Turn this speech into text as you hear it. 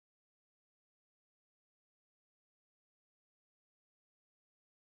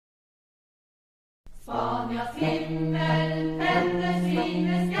Spanias himmel tenner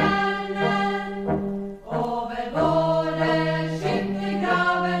sine stjerner over våre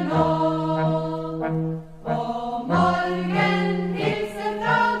skyttergraver nå. Og morgen hilser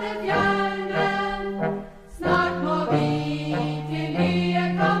fra det fjerne, snart må vi til nye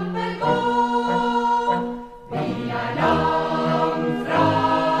kamper gå. Vi langt fra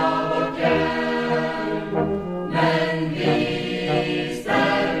vårt hjem, men vi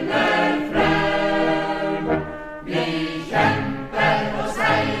stevner frem. Vi kjemper og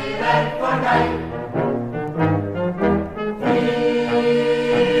seirer for deg.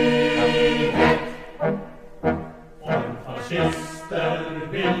 Fascister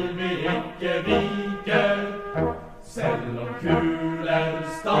vil vi ikke vike, selv om kuler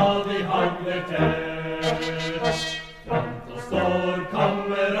stadig hagler til. Blant oss står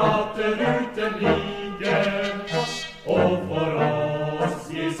kamerater uten like.